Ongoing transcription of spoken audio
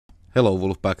Hello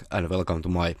Wolfpack and welcome to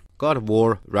my God of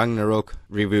War Ragnarok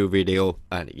review video,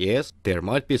 and yes, there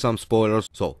might be some spoilers,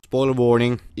 so spoiler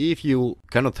warning, if you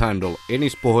cannot handle any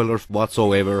spoilers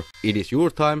whatsoever, it is your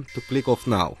time to click off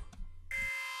now.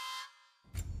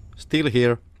 Still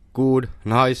here, good,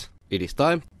 nice, it is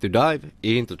time to dive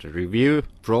into the review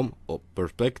from a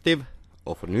perspective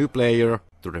of a new player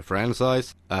to the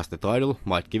franchise, as the title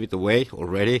might give it away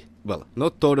already. Well,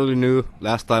 not totally new.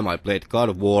 Last time I played God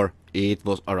of War, it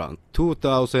was around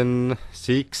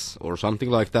 2006 or something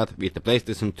like that with the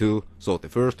PlayStation 2, so the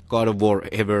first God of War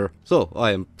ever. So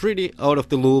I am pretty out of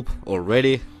the loop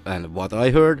already, and what I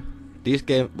heard, this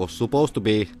game was supposed to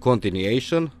be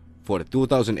continuation for the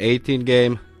 2018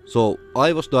 game. So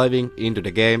I was diving into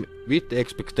the game with the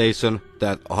expectation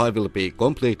that I will be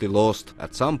completely lost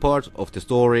at some parts of the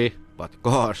story, but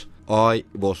gosh, I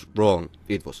was wrong.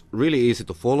 It was really easy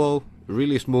to follow,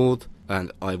 really smooth,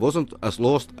 and I wasn't as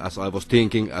lost as I was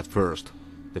thinking at first.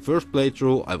 The first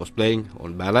playthrough I was playing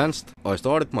on balanced. I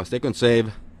started my second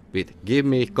save with give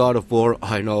me God of War,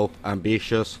 I know,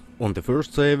 ambitious. On the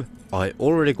first save I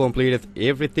already completed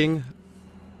everything.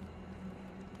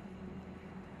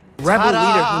 Rebel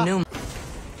leader who knew.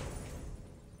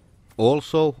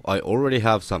 Also, I already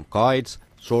have some guides,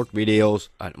 short videos,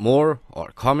 and more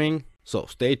are coming, so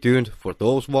stay tuned for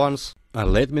those ones.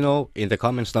 And let me know in the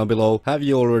comments down below, have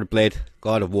you already played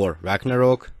God of War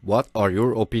Ragnarok? What are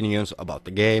your opinions about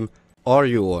the game? Are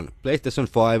you on PlayStation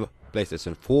 5,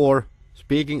 PlayStation 4?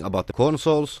 Speaking about the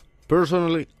consoles,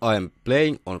 personally I am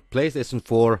playing on PlayStation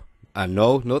 4, and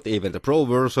no, not even the Pro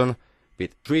version,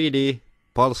 with 3D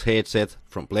Pulse headset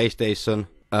from PlayStation,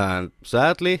 and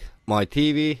sadly my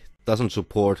TV doesn't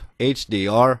support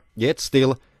HDR, yet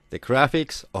still the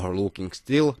graphics are looking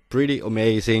still pretty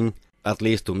amazing, at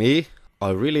least to me. I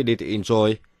really did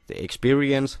enjoy the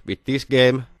experience with this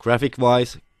game, graphic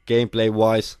wise, gameplay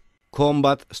wise,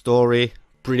 combat, story,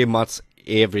 pretty much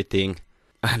everything.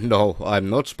 And no, I'm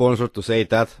not sponsored to say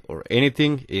that or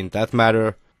anything in that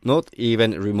matter, not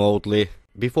even remotely.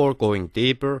 Before going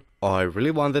deeper, I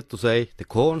really wanted to say the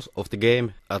cons of the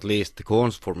game, at least the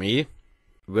cons for me.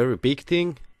 Very big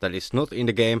thing that is not in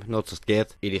the game, not just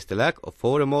yet, it is the lack of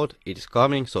photo mode. It is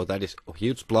coming, so that is a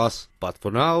huge plus, but for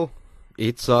now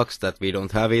it sucks that we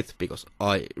don't have it, because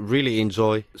I really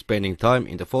enjoy spending time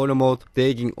in the photo mode,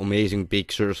 taking amazing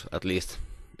pictures, at least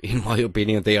in my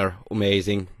opinion they are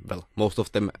amazing, well, most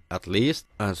of them at least.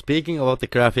 And speaking about the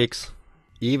graphics,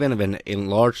 even when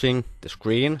enlarging the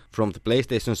screen from the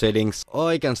PlayStation settings,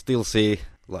 I can still see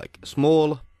like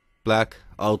small black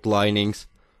outlinings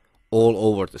all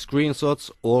over the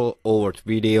screenshots, all over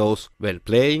the videos. When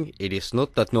playing it is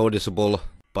not that noticeable,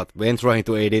 but when trying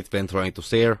to edit, when trying to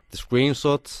share the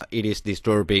screenshots, it is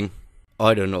disturbing.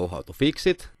 I don't know how to fix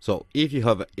it, so if you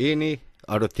have any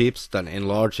other tips than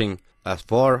enlarging as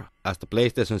far as the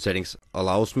PlayStation settings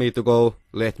allows me to go,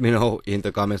 let me know in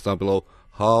the comments down below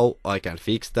how I can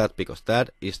fix that, because that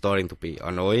is starting to be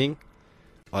annoying.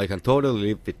 I can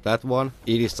totally live with that one.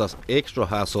 It is just extra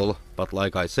hassle, but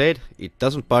like I said, it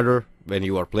doesn't matter when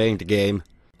you are playing the game.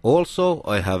 Also,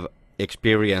 I have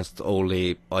experienced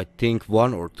only, I think,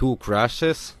 1 or 2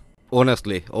 crashes.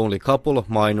 Honestly, only couple of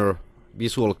minor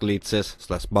visual glitches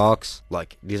slash bugs,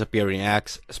 like disappearing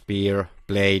axe, spear,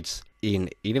 blades in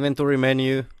inventory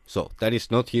menu, so that is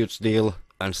not huge deal,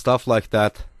 and stuff like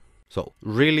that. So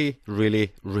really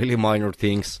minor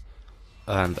things.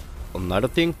 And another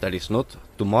thing that is not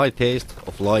to my taste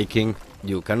of liking,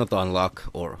 you cannot unlock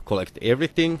or collect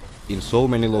everything in so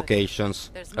many locations.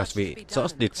 As we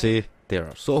just did see, there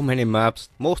are so many maps,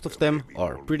 most of them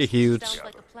are pretty huge,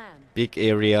 big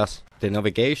areas. The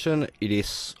navigation, it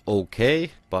is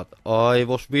okay, but I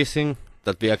was wishing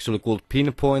that we actually could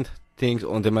pinpoint things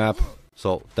on the map.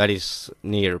 So that is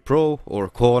near pro or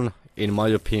con in my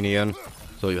opinion.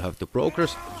 So you have to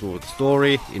progress through the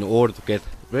story in order to get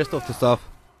the rest of the stuff.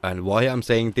 And why I'm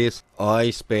saying this,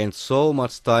 I spent so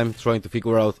much time trying to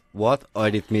figure out what I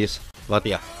did miss. But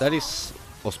yeah, that is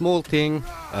a small thing,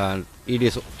 and it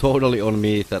is totally on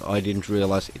me that I didn't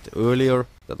realize it earlier,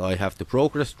 that I have to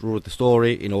progress through the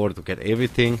story in order to get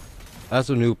everything. As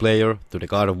a new player to the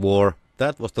God of War,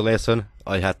 that was the lesson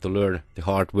I had to learn the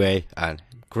hard way, and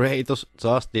Kratos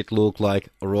just did look like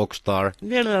a rock star.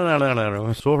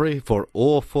 Sorry for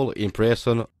awful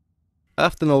impression.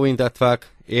 After knowing that fact,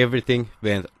 everything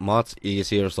went much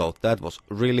easier, so that was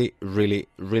really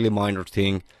minor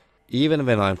thing. Even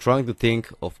when I'm trying to think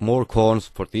of more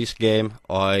cons for this game,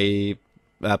 I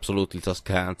absolutely just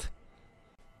can't.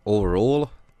 Overall,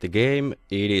 the game,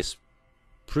 it is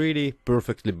pretty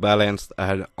perfectly balanced,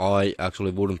 and I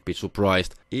actually wouldn't be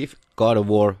surprised if God of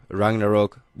War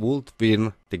Ragnarok would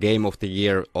win the Game of the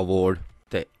Year award.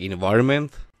 The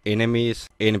environment, enemies,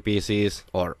 NPCs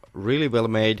are really well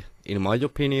made in my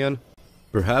opinion.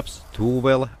 Perhaps too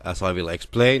well, as I will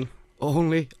explain.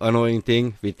 Only annoying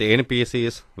thing with the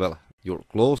NPCs, well, your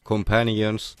close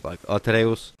companions like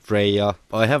Atreus, Freya.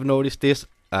 I have noticed this,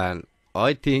 and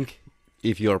I think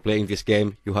if you are playing this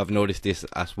game, you have noticed this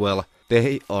as well.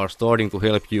 They are starting to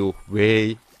help you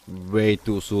way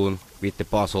too soon with the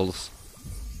puzzles.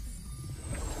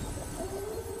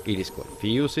 It is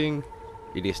confusing,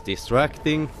 it is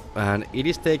distracting, and it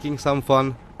is taking some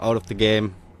fun out of the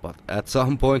game, but at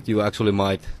some point you actually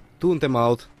might tune them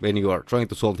out when you are trying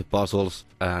to solve the puzzles.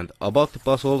 And about the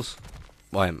puzzles,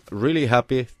 I'm really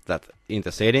happy that in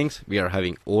the settings we are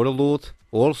having auto loot,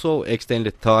 also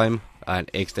extended time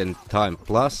and extended time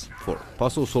plus for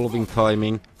puzzle solving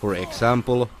timing. For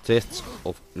example, tests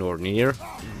of Nornir.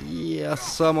 Yeah,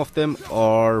 some of them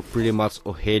are pretty much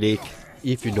a headache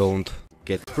if you don't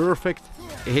get perfect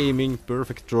aiming,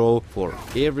 perfect throw for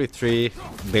every 3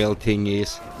 bell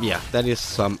thingies. Yeah, that is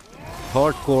some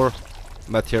hardcore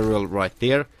material right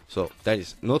there, so that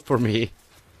is not for me.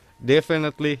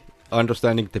 Definitely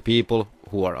understanding the people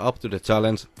who are up to the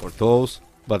challenge for those.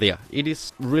 But yeah, it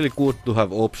is really good to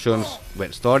have options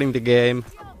when starting the game.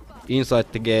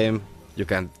 Inside the game, you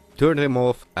can turn them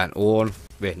off and on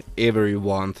whenever you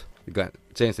want. You can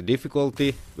change the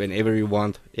difficulty whenever you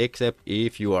want, except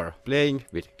if you are playing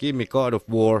with Give Me God of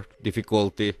War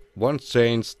difficulty. Once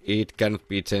changed, it cannot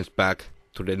be changed back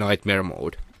to the nightmare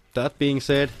mode. That being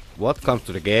said, what comes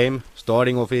to the game,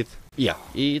 starting of it, yeah,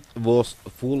 it was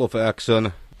full of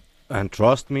action. And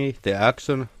trust me, the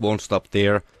action won't stop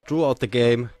there. Throughout the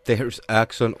game, there's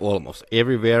action almost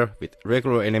everywhere with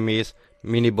regular enemies,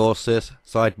 mini bosses,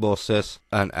 side bosses,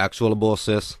 and actual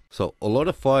bosses. So a lot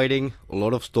of fighting, a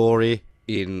lot of story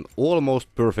in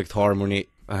almost perfect harmony.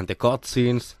 And the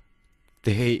cutscenes,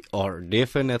 they are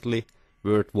definitely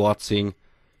worth watching.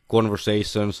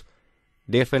 Conversations,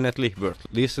 definitely worth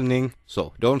listening.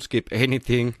 So don't skip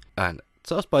anything. And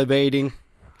just by waiting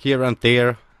here and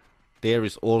there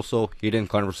is also hidden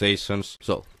conversations,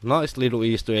 so nice little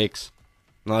Easter eggs,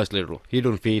 nice little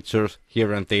hidden features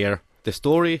here and there. The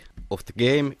story of the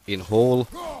game in whole,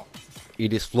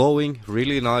 it is flowing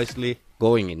really nicely,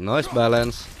 going in nice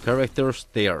balance. Characters,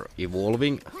 they are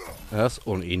evolving as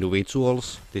on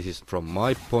individuals. This is from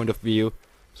my point of view.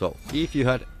 So if you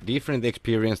had different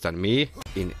experience than me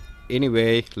in any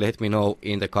way, let me know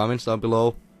in the comments down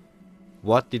below.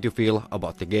 What did you feel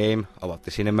about the game, about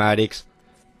the cinematics?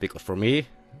 Because for me,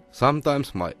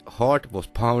 sometimes my heart was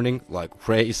pounding like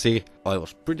crazy. I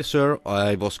was pretty sure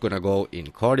I was gonna go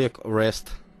in cardiac arrest.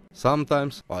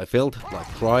 Sometimes I felt like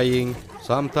crying.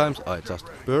 Sometimes I just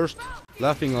burst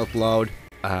laughing out loud.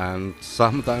 And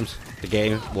sometimes the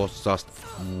game was just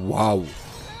wow.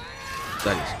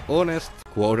 That is honest,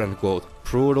 quote unquote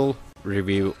brutal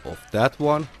review of that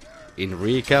one. In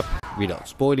recap, without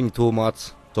spoiling too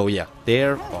much. So yeah,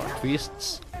 there are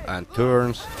twists and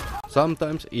turns.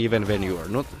 Sometimes even when you are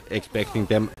not expecting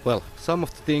them. Well, some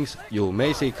of the things you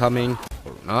may see coming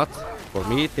or not. For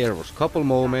me there was couple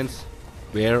moments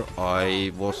where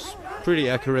I was pretty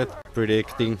accurate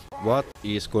predicting what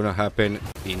is gonna happen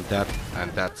in that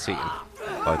and that scene.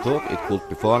 I thought it could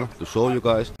be fun to show you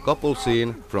guys a couple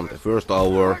scene from the first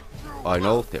hour. I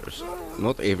know there's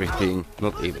not everything,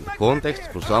 not even context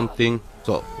for something.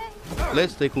 So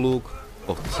let's take a look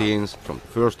of the scenes from the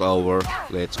first hour.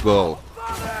 Let's go.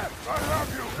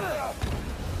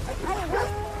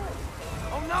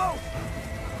 Oh no!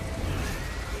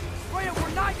 Freya,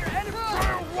 we're not your enemy!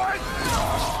 Freya, what?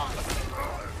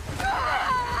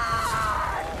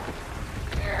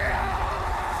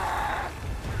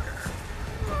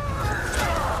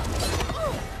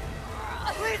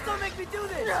 Please don't make me do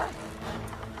this!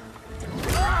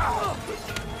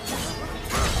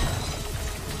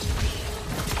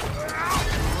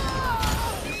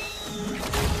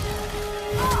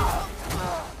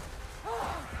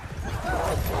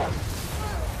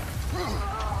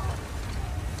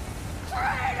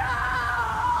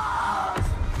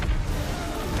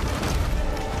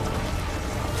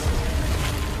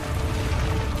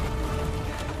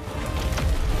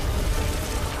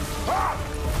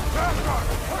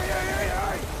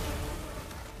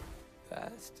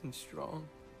 Fast and strong.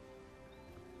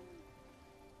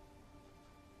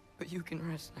 But you can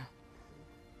rest now.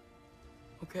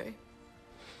 Okay?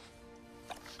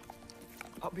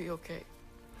 I'll be okay.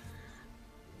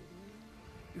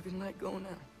 You can let go now.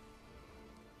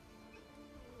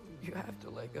 You have to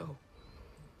let go.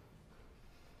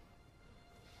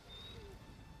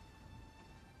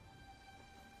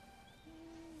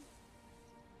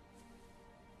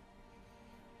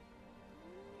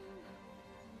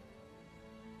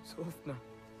 Sofna.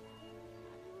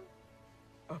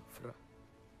 Afra.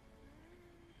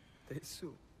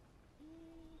 Tesu.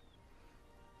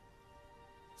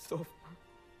 Sofna.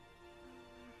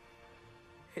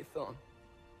 Ethon.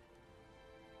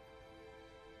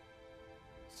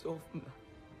 Sofna.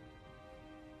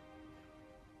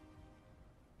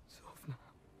 Sofna.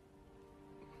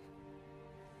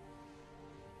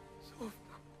 Sofna.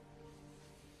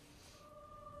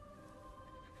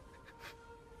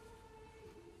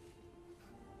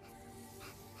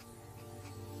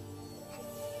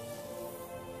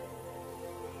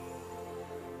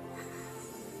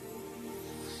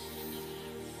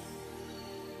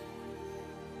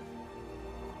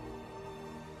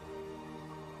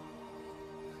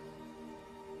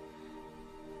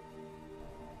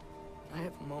 I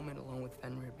have a moment alone with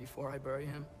Fenrir before I bury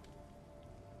him.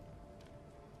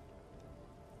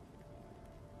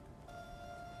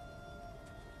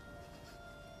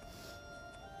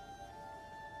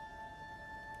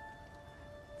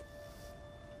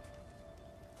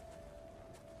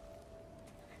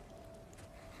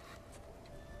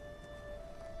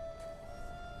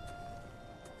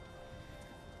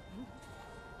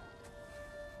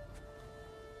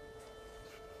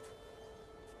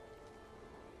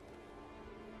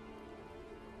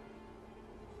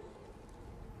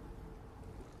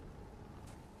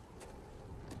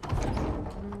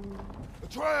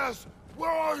 Atreus, where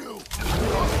are you?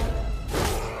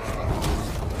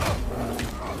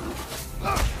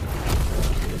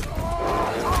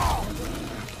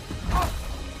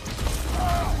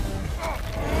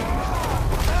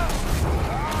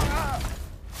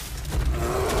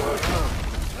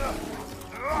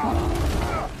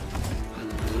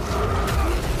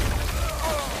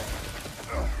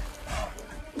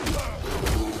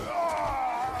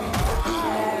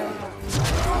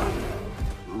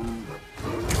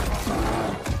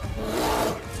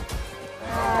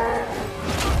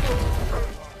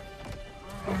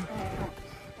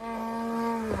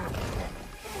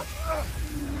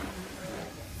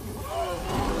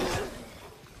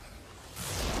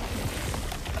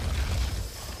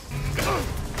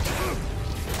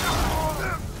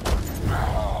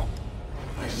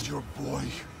 Your boy,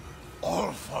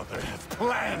 Allfather, have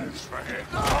plans for him.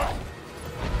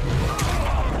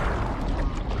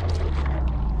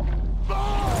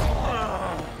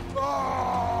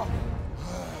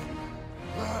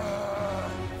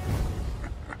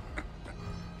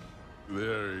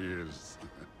 There he is.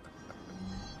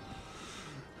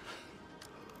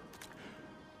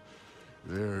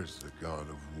 There's the God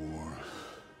of War.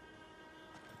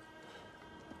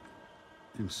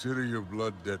 Consider your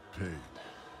blood debt paid.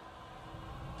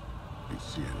 Be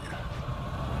seeing ya.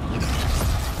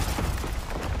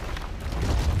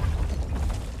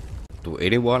 To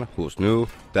anyone who's new,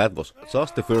 that was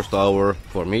just the first hour.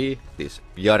 For me, this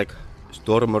Bjark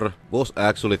Stormer was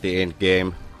actually the end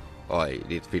game. I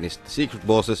did finish the secret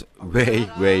bosses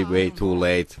way too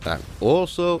late. And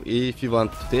also, if you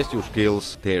want to test your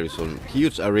skills, there is some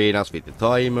huge arenas with the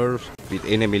timers, with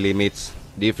enemy limits,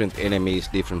 different enemies,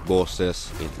 different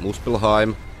bosses in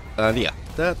Muspelheim. And yeah,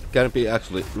 that can be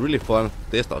actually really fun.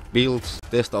 Test out builds,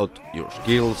 test out your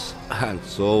skills, and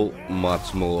so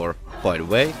much more. By the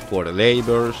way, for the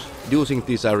laborers, using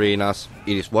these arenas,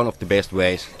 it is one of the best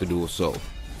ways to do so.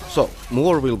 So,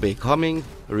 more will be coming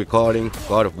regarding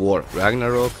God of War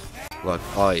Ragnarok. Like,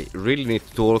 I really need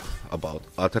to talk about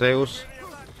Atreus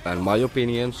and my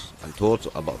opinions and thoughts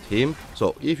about him.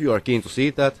 So, if you are keen to see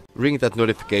that, ring that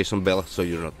notification bell so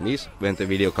you don't miss when the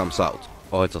video comes out.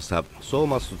 I just have so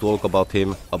much to talk about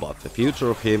him, about the future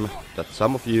of him, that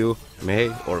some of you may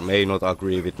or may not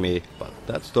agree with me, but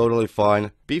that's totally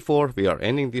fine. Before we are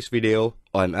ending this video,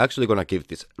 I'm actually gonna give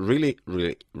this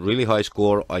really high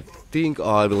score. I think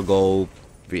I will go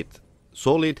with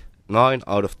solid 9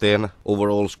 out of 10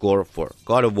 overall score for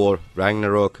God of War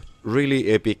Ragnarok. Really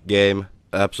epic game.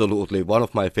 Absolutely one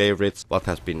of my favorites what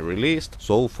has been released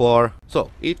so far.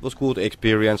 So it was good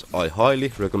experience. I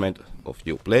highly recommend of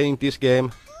you playing this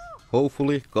game.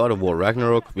 Hopefully God of War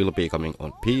Ragnarok will be coming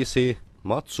on PC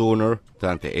much sooner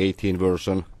than the 18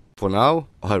 version. For now,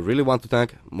 I really want to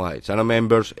thank my channel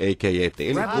members, aka the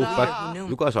Elite Wolfpack.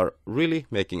 You guys are really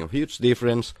making a huge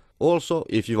difference. Also,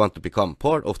 if you want to become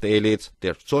part of the Elites,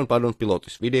 there's a join button below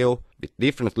this video with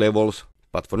different levels.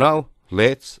 But for now,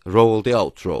 let's roll the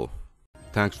outro.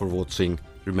 Thanks for watching.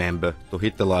 Remember to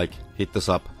hit the like, hit the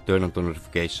sub, turn on the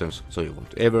notifications so you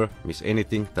won't ever miss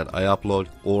anything that I upload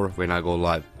or when I go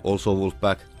live. Also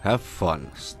Wolfpack, have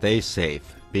fun, stay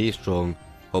safe, be strong.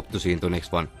 Hope to see you in the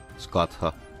next one.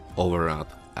 Skatha, over and out,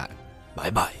 and bye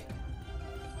bye.